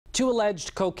Two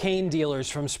alleged cocaine dealers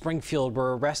from Springfield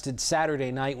were arrested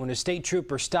Saturday night when a state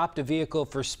trooper stopped a vehicle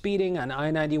for speeding on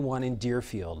I-91 in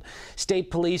Deerfield. State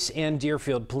police and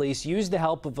Deerfield police used the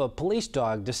help of a police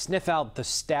dog to sniff out the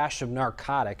stash of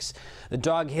narcotics. The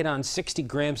dog hit on 60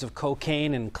 grams of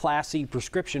cocaine and Class E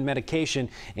prescription medication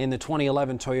in the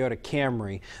 2011 Toyota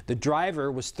Camry. The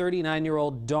driver was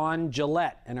 39-year-old Dawn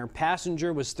Gillette and her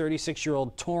passenger was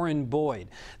 36-year-old Torin Boyd.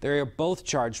 They are both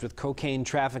charged with cocaine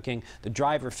trafficking. The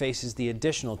driver faces the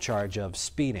additional charge of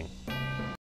speeding.